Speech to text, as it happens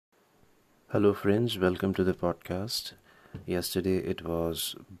Hello, friends. Welcome to the podcast. Yesterday it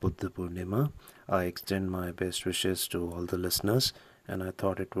was Buddha Purnima. I extend my best wishes to all the listeners, and I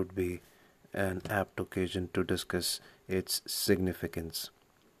thought it would be an apt occasion to discuss its significance.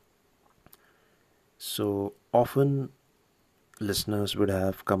 So often, listeners would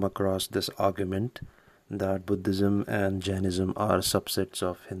have come across this argument that Buddhism and Jainism are subsets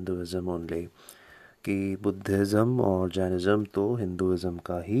of Hinduism only. कि Buddhism और Jainism तो Hinduism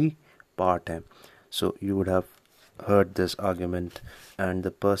का ही part है. So you would have heard this argument, and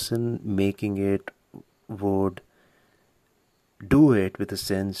the person making it would do it with a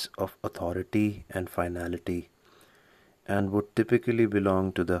sense of authority and finality, and would typically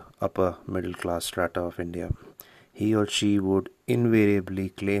belong to the upper middle class strata of India. He or she would invariably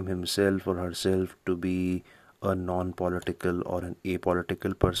claim himself or herself to be a non-political or an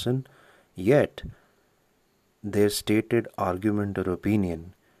apolitical person, yet their stated argument or opinion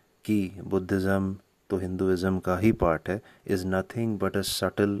कि Buddhism तो Hinduism का ही part है is nothing but a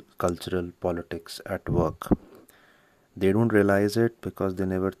subtle cultural politics at work. They don't realize it because they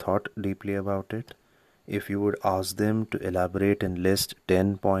never thought deeply about it. If you would ask them to elaborate and list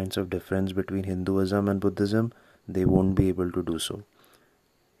 10 points of difference between Hinduism and Buddhism, they won't be able to do so.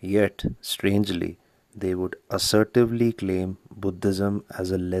 Yet, strangely, they would assertively claim Buddhism as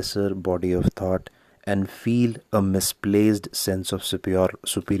a lesser body of thought and feel a misplaced sense of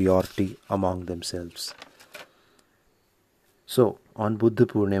superiority among themselves. So, on Buddha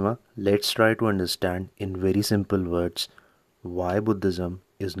Purnima, let's try to understand in very simple words why Buddhism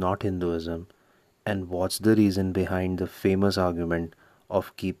is not Hinduism and what's the reason behind the famous argument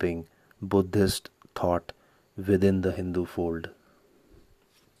of keeping Buddhist thought within the Hindu fold.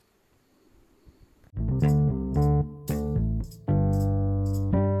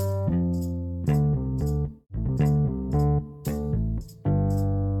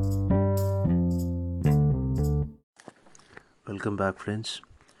 Welcome back, friends.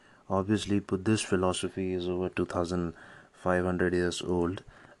 Obviously, Buddhist philosophy is over 2500 years old,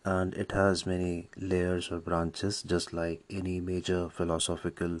 and it has many layers or branches, just like any major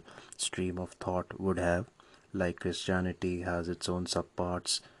philosophical stream of thought would have. Like Christianity has its own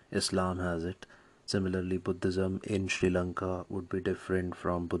subparts, Islam has it. Similarly, Buddhism in Sri Lanka would be different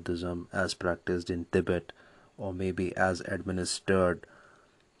from Buddhism as practiced in Tibet, or maybe as administered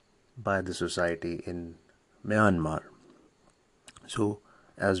by the society in Myanmar. So,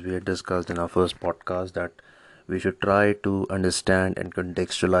 as we had discussed in our first podcast, that we should try to understand and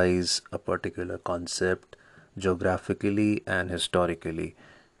contextualize a particular concept geographically and historically.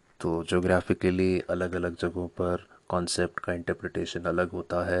 तो geographically अलग अलग जगहों पर concept का interpretation अलग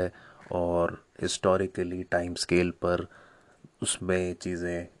होता है, और हिस्टोरिकली टाइम स्केल पर उसमें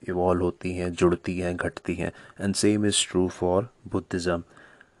चीज़ें इवॉल्व होती हैं, जुड़ती हैं, घटती हैं. And same is true for Buddhism.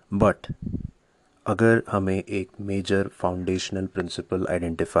 But अगर हमें एक मेजर फाउंडेशनल प्रिंसिपल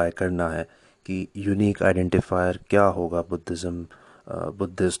आइडेंटिफाई करना है कि यूनिक आइडेंटिफायर क्या होगा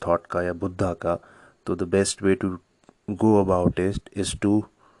बुद्धिस्ट थॉट का या बुद्धा का, तो the best way to go about it is to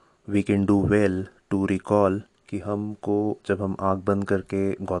we can do well to recall कि हमको जब हम आँख बंद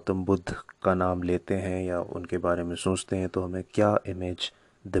करके गौतम बुद्ध का नाम लेते हैं या उनके बारे में सोचते हैं तो हमें क्या इमेज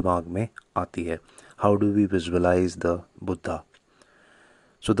दिमाग में आती है. How do we visualise the Buddha.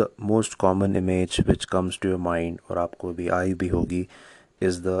 So the most common image which comes to your mind, और आपको भी आई भी होगी,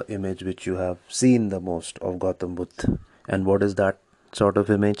 is the image which you have seen the most of Gautam Buddha. And what is that sort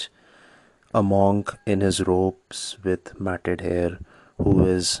of image? A monk in his robes with matted hair who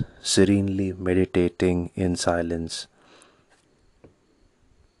is serenely meditating in silence.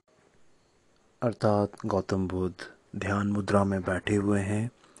 अर्थात गौतम बुद्ध ध्यान मुद्रा में बैठे हुए हैं.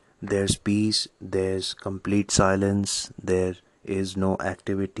 There's peace, there's complete silence, there is no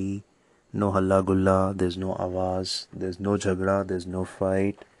activity, no halla gulla, there's no awaz, there's no jhagda, there's no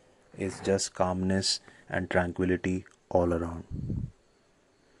fight. It's just calmness and tranquility all around.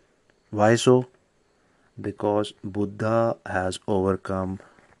 Why so? Because Buddha has overcome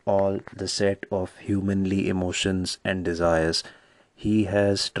all the set of humanly emotions and desires. He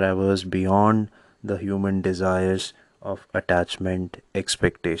has traversed beyond the human desires of attachment,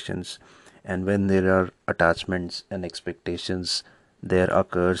 expectations. And when there are attachments and expectations, there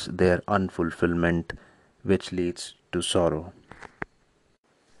occurs their unfulfillment, which leads to sorrow.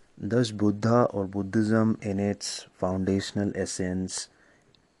 Thus, Buddha or Buddhism, in its foundational essence,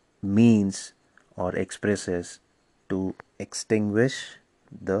 means or expresses to extinguish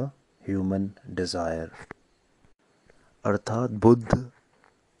the human desire. अर्थात बुद्ध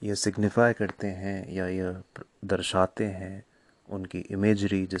ये signify करते हैं या ये दर्शाते हैं, उनकी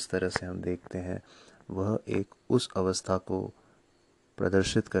imagery जिस तरह से हम देखते हैं वह एक उस अवस्था को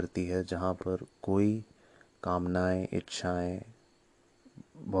प्रदर्शित करती है, जहाँ पर कोई कामनाएं, इच्छाएं,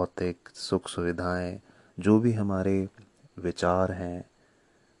 भौतिक सुख सुविधाएं, जो भी हमारे विचार हैं,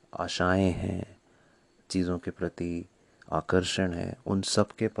 आशाएं हैं, चीज़ों के प्रति आकर्षण है, उन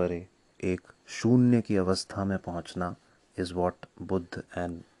सब के परे एक शून्य की अवस्था में पहुंचना is what Buddha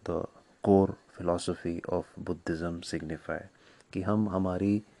and the core philosophy of Buddhism signify, कि हम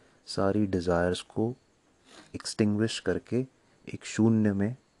हमारी सारी डिज़ायर्स को एक्सटिंग्विश करके एक शून्य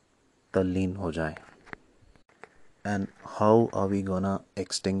में तल्लीन हो जाएं. And how are we gonna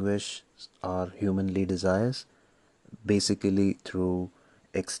extinguish our humanly desires? Basically through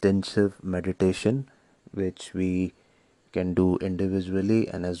extensive meditation, which we can do individually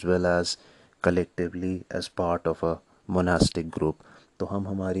and as well as collectively as part of a monastic group. तो हम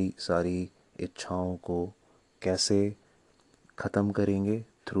हमारी सारी इच्छाओं को कैसे ख़त्म करेंगे?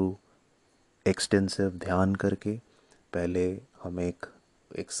 थ्रू एक्सटेंसिव ध्यान करके. पहले हम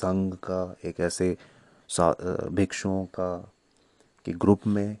एक संघ का, एक ऐसे भिक्षुओं के ग्रुप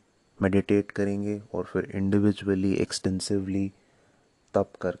में मेडिटेट करेंगे, और फिर इंडिविजुअली एक्सटेंसिवली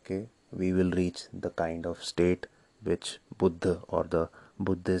तप करके we will reach the kind of state which Buddha और the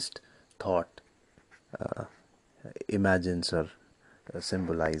Buddhist thought imagines or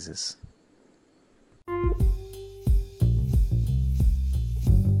symbolizes.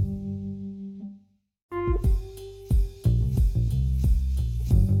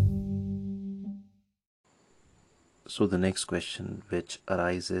 So the next question which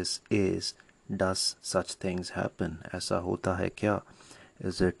arises is, does such things happen? ऐसा होता है क्या?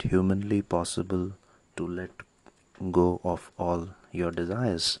 Is it humanly possible to let go of all your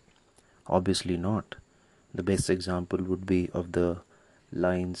desires? Obviously not. The best example would be of the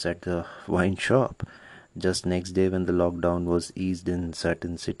lines at the wine shop just next day when the lockdown was eased in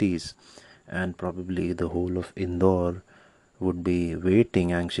certain cities, and probably the whole of Indore would be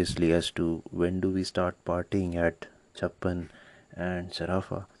waiting anxiously as to when do we start partying at छप्पन and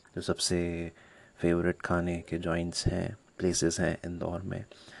Sarafa, जो सबसे favourite खाने के joints हैं, places हैं इंदौर में.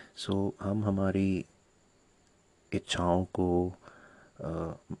 सो हम हमारी इच्छाओं को,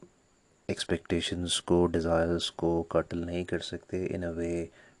 एक्सपेक्टेशंस को, डिज़ायर्स को कटल नहीं कर सकते. इन अ वे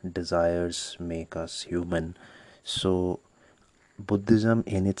desires make us human. So Buddhism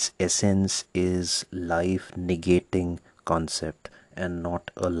in its essence is life negating concept and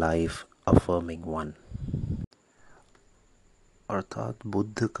not a life affirming one. अर्थात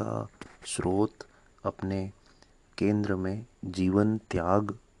बुद्ध का स्रोत अपने केंद्र में जीवन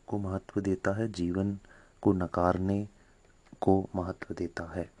त्याग को महत्व देता है, जीवन को नकारने को महत्व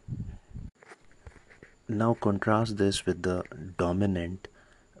देता है. Now contrast this with the dominant,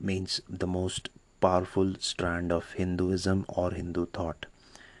 means the most powerful strand of Hinduism or Hindu thought.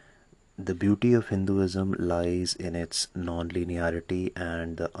 The beauty of Hinduism lies in its non-linearity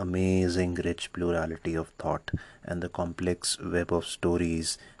and the amazing rich plurality of thought and the complex web of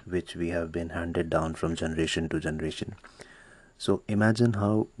stories which we have been handed down from generation to generation. So imagine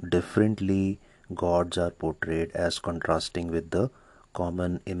how differently gods are portrayed as contrasting with the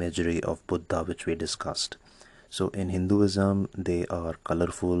common imagery of Buddha which we discussed. So in Hinduism, they are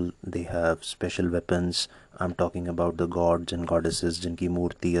colorful, they have special weapons. I'm talking about the gods and goddesses जिनकी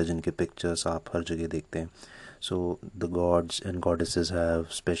मूर्ति या जिनके pictures आप हर जगह देखते हैं. So the gods and goddesses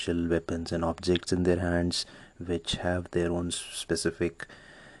have special weapons and objects in their hands which have their own specific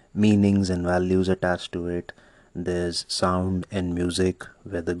meanings and values attached to it. There's sound and music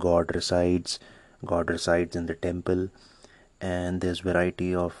where the god resides. God resides in the temple, and there's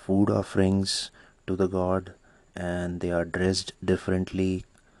variety of food offerings to the god, and they are dressed differently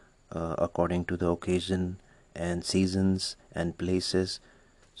according to the occasion and seasons and places.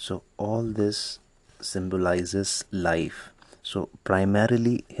 So all this symbolizes life. So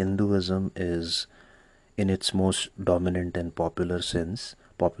primarily Hinduism is, in its most dominant and popular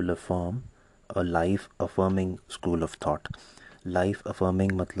form, a life affirming school of thought. Life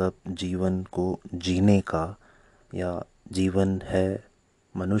affirming मतलब जीवन को जीने का, या जीवन है,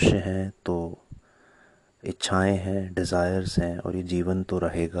 मनुष्य हैं तो इच्छाएं हैं, डिज़ायर्स हैं, और ये जीवन तो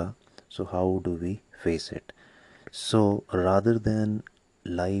रहेगा. So how do we face it? So rather than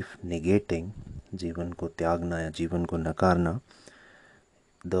life negating, जीवन को त्यागना या जीवन को नकारना,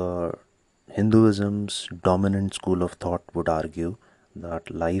 the Hinduism's dominant school of thought would argue that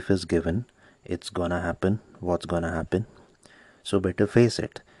life is given, it's gonna happen, what's gonna happen, so better face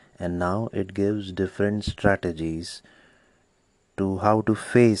it. And now it gives different strategies to how to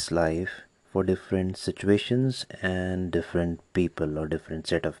face life for different situations and different people or different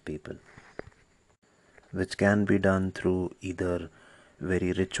set of people, which can be done through either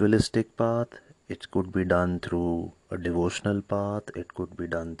very ritualistic path, It could be done through a devotional path, it could be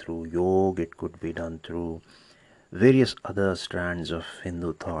done through yoga, it could be done through various other strands of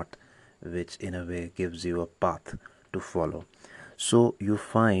Hindu thought, which in a way gives you a path to follow. So you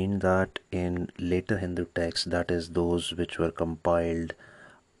find that in later Hindu texts, that is those which were compiled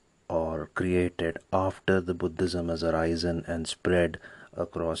or created after the Buddhism has arisen and spread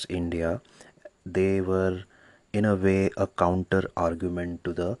across India, they were in a way a counter argument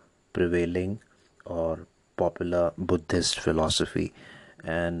to the prevailing or popular Buddhist philosophy.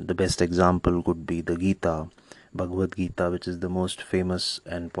 And the best example could be the Gita, Bhagavad Gita, which is the most famous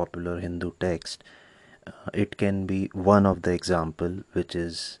and popular Hindu text. It can be one of the example which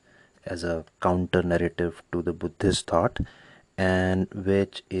is as a counter narrative to the Buddhist thought, and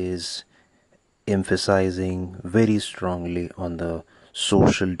which is emphasizing very strongly on the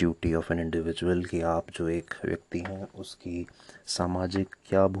social duty of an individual कि आप जो एक व्यक्ति हैं उसकी सामाजिक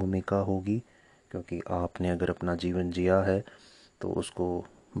क्या भूमिका होगी, क्योंकि आपने अगर अपना जीवन जिया है तो उसको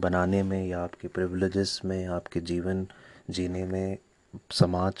बनाने में या आपके प्रिविलेजेस में, आपके जीवन जीने में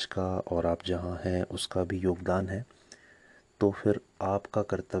समाज का और आप जहाँ हैं उसका भी योगदान है। तो फिर आपका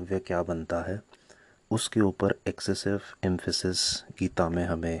कर्तव्य क्या बनता है, उसके ऊपर एक्सेसिव एम्फेसिस गीता में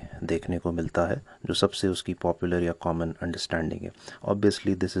हमें देखने को मिलता है, जो सबसे उसकी पॉपुलर या कॉमन अंडरस्टैंडिंग है।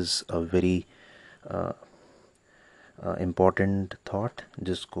 Obviously this is a very important thought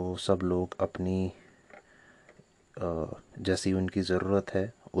जिसको सब लोग अपनी जैसी उनकी ज़रूरत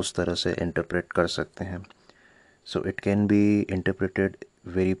है उस तरह से इंटरप्रेट कर सकते हैं। So it can be interpreted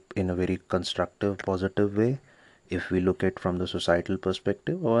very in a very constructive, positive way if we look at from the societal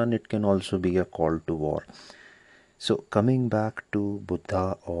perspective, and it can also be a call to war. So coming back to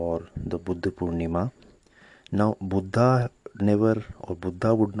Buddha or the Buddha Purnima, now Buddha never, or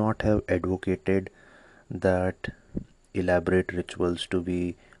Buddha would not have advocated that elaborate rituals to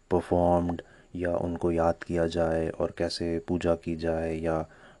be performed या उनको याद किया जाए और कैसे पूजा की जाए या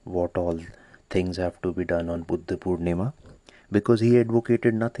what all things have to be done on Buddha Purnima, because he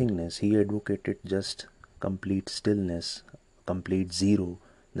advocated nothingness. He advocated just complete stillness, complete zero,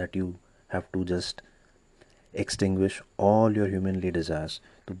 that you have to just extinguish all your humanly desires.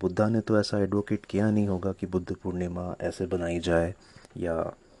 तो बुद्धा ने तो ऐसा advocate किया नहीं होगा कि बुद्ध पूर्णिमा ऐसे बनाई जाए या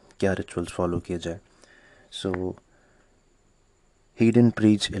क्या रिचुअल्स फॉलो किए जाए. सो he didn't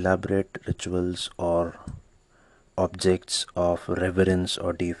preach elaborate rituals or objects of reverence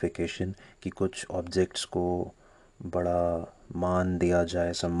or deification कि कुछ objects को बड़ा मान दिया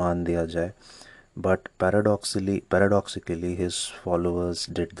जाए, सम्मान दिया जाए. But paradoxically his followers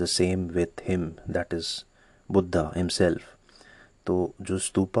did the same with him, that is Buddha himself. तो जो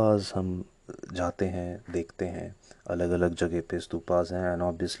स्तूपास हम जाते हैं, देखते हैं, अलग अलग जगह पे स्तूपास हैं, and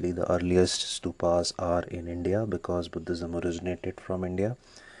obviously the earliest stupas are in India because Buddhism originated from India.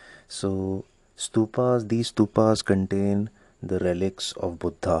 So these stupas contain the relics of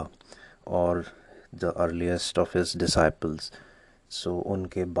Buddha or the earliest of his disciples. So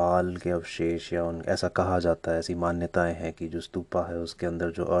उनके बाल के अवशेष या उन ऐसा कहा जाता है, ऐसी मान्यताएं हैं कि जो स्तूपा है उसके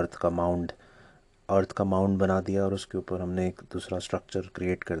अंदर जो अर्थ का माउंड बना दिया और उसके ऊपर हमने एक दूसरा स्ट्रक्चर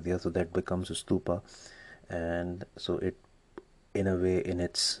क्रिएट कर दिया, so that becomes stupa. And so it in a way in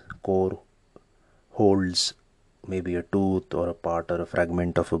its core holds maybe a tooth or a part or a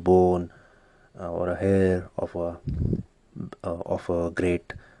fragment of a bone or a hair of a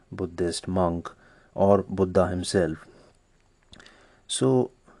great Buddhist monk or Buddha himself. So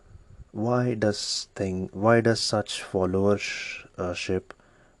why does such followership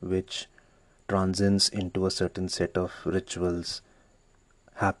which transcends into a certain set of rituals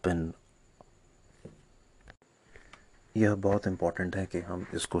happen? यह बहुत important है कि हम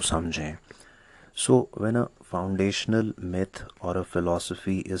इसको समझें. So when a foundational myth or a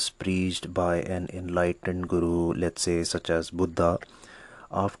philosophy is preached by an enlightened guru, let's say such as Buddha,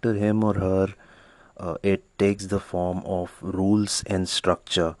 after him or her it takes the form of rules and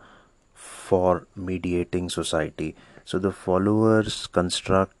structure for mediating society. So the followers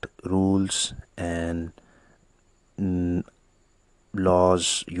construct rules and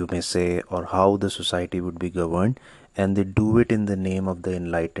laws, you may say, or how the society would be governed, and they do it in the name of the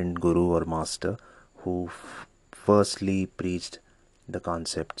enlightened guru or master who firstly preached the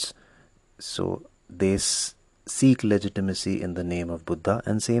concepts. So they seek legitimacy in the name of Buddha,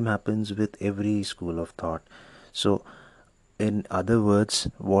 and same happens with every school of thought. So in other words,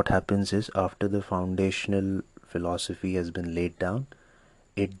 what happens is after the foundational philosophy has been laid down,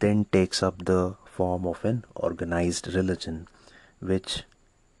 it then takes up the form of an organized religion, which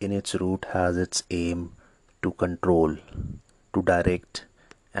in its root has its aim to control, to direct,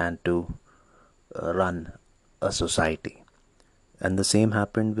 and to run a society. And the same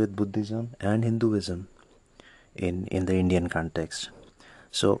happened with Buddhism and Hinduism in the Indian context.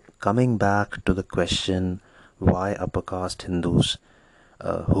 So, coming back to the question, why upper caste Hindus,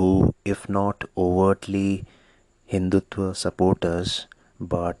 who, if not overtly Hindutva supporters,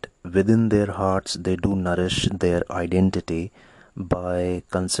 but within their hearts they do nourish their identity by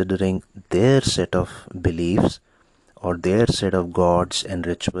considering their set of beliefs or their set of gods and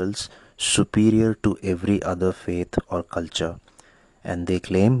rituals superior to every other faith or culture, and they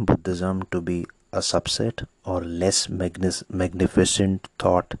claim Buddhism to be a subset or less magnificent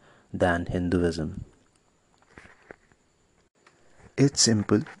thought than Hinduism. It's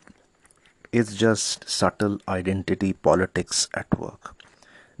simple, it's just subtle identity politics at work.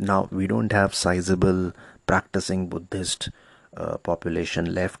 Now, we don't have sizable practicing Buddhist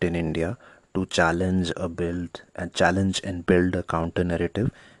population left in India to challenge and build a counter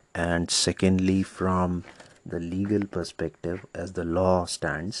narrative. And secondly, from the legal perspective, as the law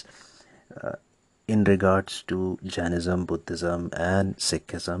stands, uh, in regards to Jainism, Buddhism, and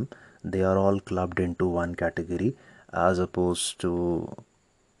Sikhism, they are all clubbed into one category as opposed to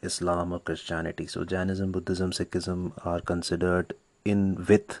Islam or Christianity. So Jainism, Buddhism, Sikhism are considered in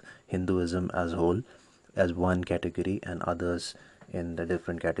with Hinduism as whole as one category, and others in the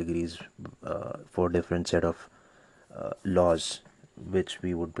different categories for different set of laws, which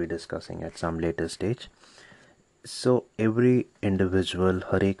we would be discussing at some later stage. So every individual,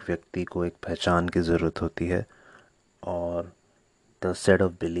 हर एक व्यक्ति को एक पहचान की ज़रूरत होती है, और the set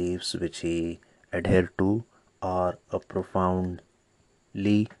of beliefs which he adhere to are a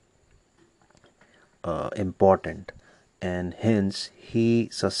profoundly important, and hence he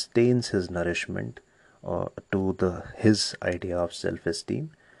sustains his nourishment to his idea of self-esteem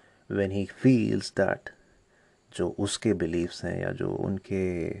when he feels that जो उसके बिलीव्स हैं या जो उनके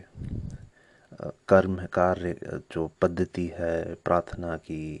कर्म कार्य जो पद्धति है प्रार्थना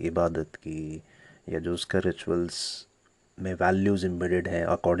की, इबादत की, या जो उसका रिचुअल्स में वैल्यूज़ एम्बेडेड हैं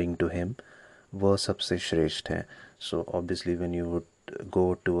अकॉर्डिंग टू हिम, वह सबसे श्रेष्ठ हैं. So obviously when you would go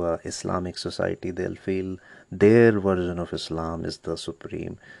to a Islamic society, they'll feel their version of Islam is the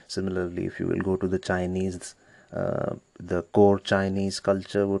supreme. Similarly, if you will go to the Chinese, the core Chinese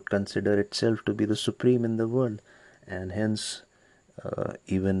culture would consider itself to be the supreme in the world, and hence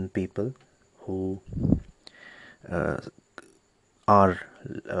even people who uh, are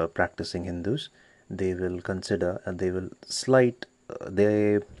practicing Hindus, they will consider and they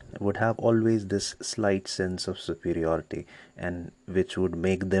would have always this slight sense of superiority, and which would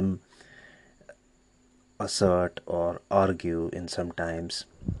make them assert or argue in sometimes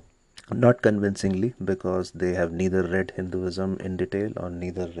not convincingly, because they have neither read Hinduism in detail or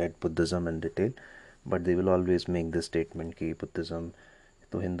neither read Buddhism in detail, but they will always make this statement कि Buddhism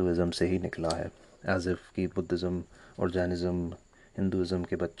तो Hinduism से ही निकला है, as if कि Buddhism और Jainism Hinduism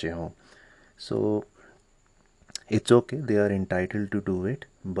के बच्चे हों. So it's okay, they are entitled to do it,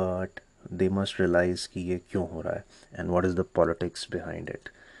 but they must realize कि ये क्यों हो रहा है and what is the politics behind it.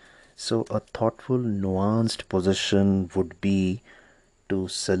 So a thoughtful, nuanced position would be to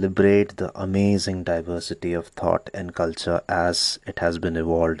celebrate the amazing diversity of thought and culture as it has been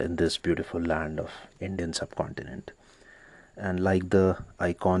evolved in this beautiful land of Indian subcontinent. And like the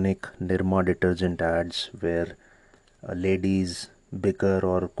iconic Nirma detergent ads where ladies bicker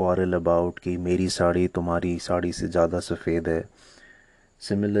or quarrel about कि मेरी साड़ी तुम्हारी साड़ी से ज़्यादा सफ़ेद है.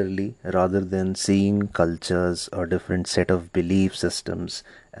 Similarly, rather than seeing cultures or different set of belief systems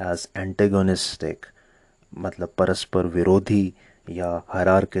as antagonistic, मतलब परस्पर विरोधी या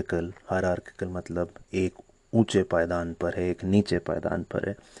hierarchical मतलब एक ऊंचे पायदान पर है, एक नीचे पायदान पर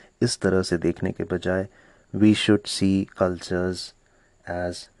है, इस तरह से देखने के बजाय we should see cultures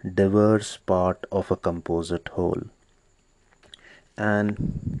as diverse part of a composite whole.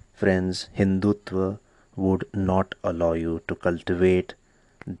 And friends, Hindutva would not allow you to cultivate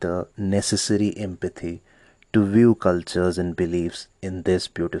the necessary empathy to view cultures and beliefs in this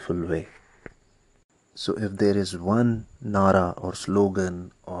beautiful way. So if there is one nara or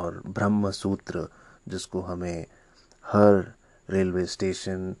slogan or Brahma Sutra जिसको हमें हर railway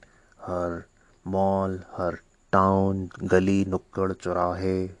station, हर mall, हर town, गली नुक्कड़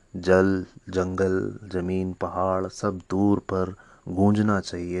चौराहे, जल जंगल ज़मीन पहाड़ सब दूर पर गूंजना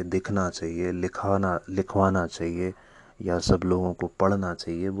चाहिए, दिखना चाहिए, लिखवाना चाहिए, या सब लोगों को पढ़ना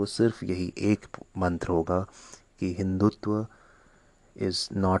चाहिए, वो सिर्फ यही एक मंत्र होगा कि Hindutva is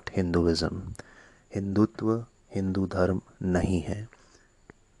not Hinduism. Hindutva Hindu धर्म नहीं है.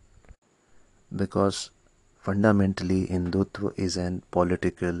 Because fundamentally Hindutva is an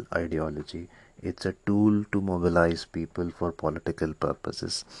political ideology. It's a tool to mobilize people for political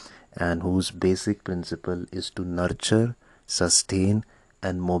purposes, and whose basic principle is to nurture, sustain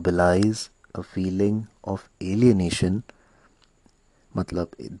and mobilize a feeling of alienation,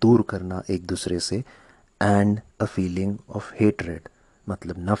 मतलब दूर करना एक दूसरे से, and a feeling of hatred,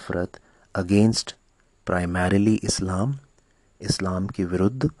 मतलब नफरत, against primarily Islam के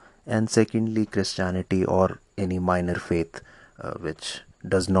विरुद्ध, and secondly Christianity or any minor faith which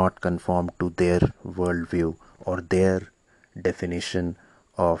does not conform to their worldview or their definition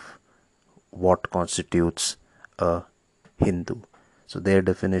of what constitutes a Hindu. So their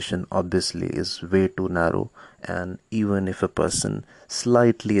definition obviously is way too narrow, and even if a person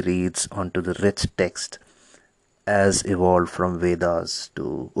slightly reads onto the rich text as evolved from Vedas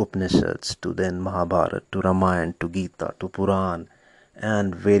to Upanishads to then Mahabharata to Ramayana to Gita to Puran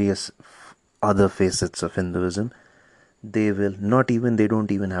and various other facets of Hinduism, they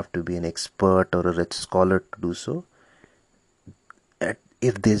don't even have to be an expert or a rich scholar to do so.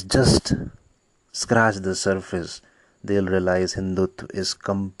 If they just scratch the surface, they'll realize Hindutva is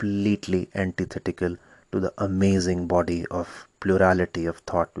completely antithetical to the amazing body of plurality of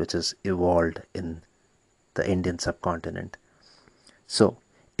thought which has evolved in the Indian subcontinent. So,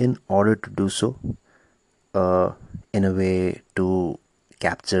 in order to do so, in a way to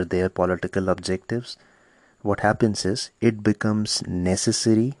capture their political objectives, what happens is it becomes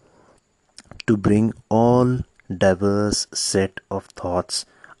necessary to bring all diverse set of thoughts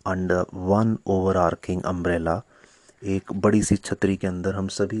under one overarching umbrella. एक बड़ी सी छतरी के अंदर हम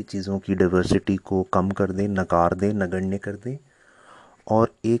सभी चीज़ों की diversity को कम कर दें, नकार दें, नगण्य कर दें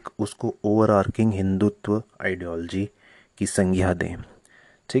और एक उसको ओवरआर्किंग हिंदुत्व आइडियोलॉजी की संज्ञा दें.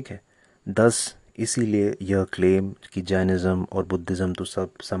 ठीक है. दस इसीलिए यह क्लेम कि जैनिज़्म और बुद्धिज़्म तो सब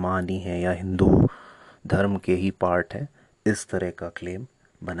समान ही हैं या हिंदू धर्म के ही पार्ट हैं, इस तरह का क्लेम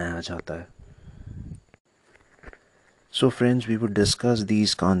बनाया जाता है. So friends, we would discuss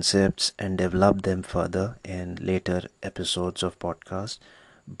these concepts and develop them further in later episodes of podcast.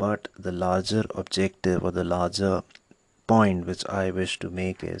 But the larger objective or the larger point which I wish to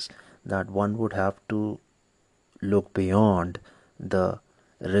make is that one would have to look beyond the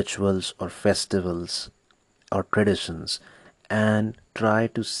rituals or festivals or traditions and try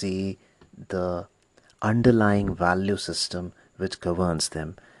to see the underlying value system which governs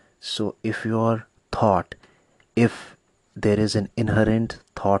them. So if there is an inherent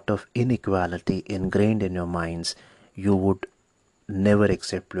thought of inequality ingrained in your minds, you would never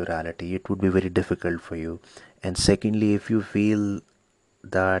accept plurality. It would be very difficult for you. And secondly, if you feel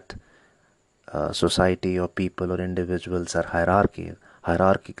that society or people or individuals are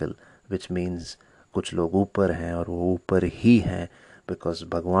hierarchical, which means कुछ लोग ऊपर हैं और वो ऊपर ही हैं because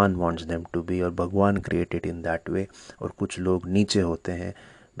भगवान wants them to be और भगवान created in that way, और कुछ लोग नीचे होते हैं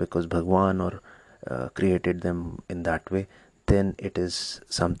because भगवान और created them in that way, then it is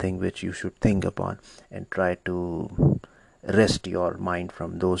something which you should think upon and try to rest your mind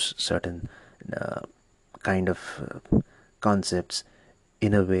from those certain kind of concepts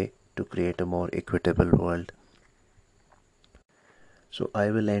in a way to create a more equitable world. So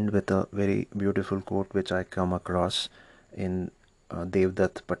I will end with a very beautiful quote which I come across in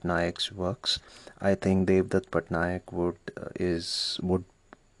Devdutt Patnaik's works. I think Devdutt Patnaik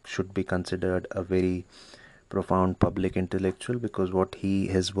should be considered a very profound public intellectual, because what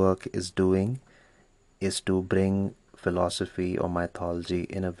his work is doing is to bring philosophy or mythology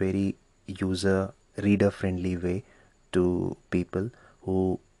in a very reader friendly way to people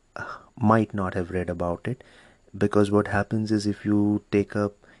who might not have read about it. Because what happens is, if you take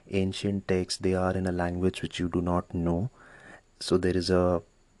up ancient texts, they are in a language which you do not know, so there is a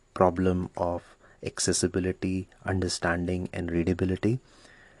problem of accessibility, understanding and readability.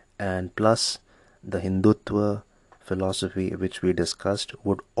 And plus, the Hindutva philosophy which we discussed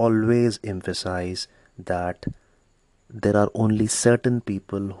would always emphasize that there are only certain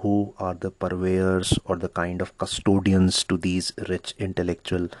people who are the purveyors or the kind of custodians to these rich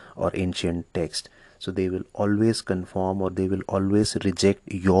intellectual or ancient texts. So they will always conform or they will always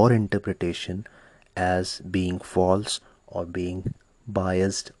reject your interpretation as being false or being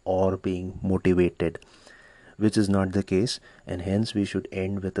biased or being motivated, which is not the case. And hence we should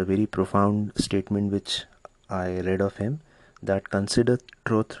end with a very profound statement which I read of him, that consider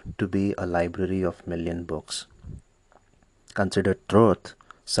truth to be a library of million books. Consider truth,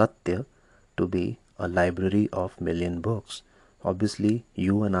 Satya, to be a library of million books. Obviously,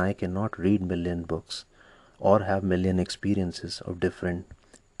 you and I cannot read million books or have million experiences of different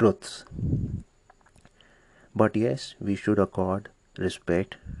truths. But yes, we should accord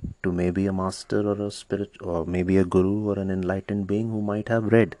respect to maybe a master or a spirit or maybe a guru or an enlightened being who might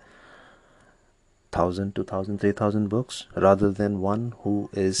have read 1,000, 2,000, 3,000 books, rather than one who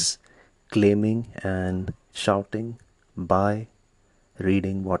is claiming and shouting by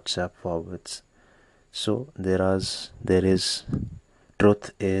reading WhatsApp forwards. So there is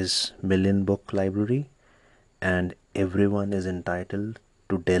truth is million book library, and everyone is entitled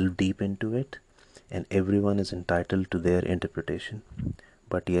to delve deep into it, and everyone is entitled to their interpretation.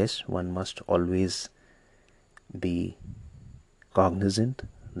 But yes, one must always be cognizant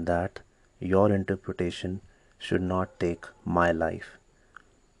that your interpretation should not take my life.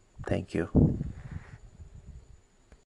 Thank you.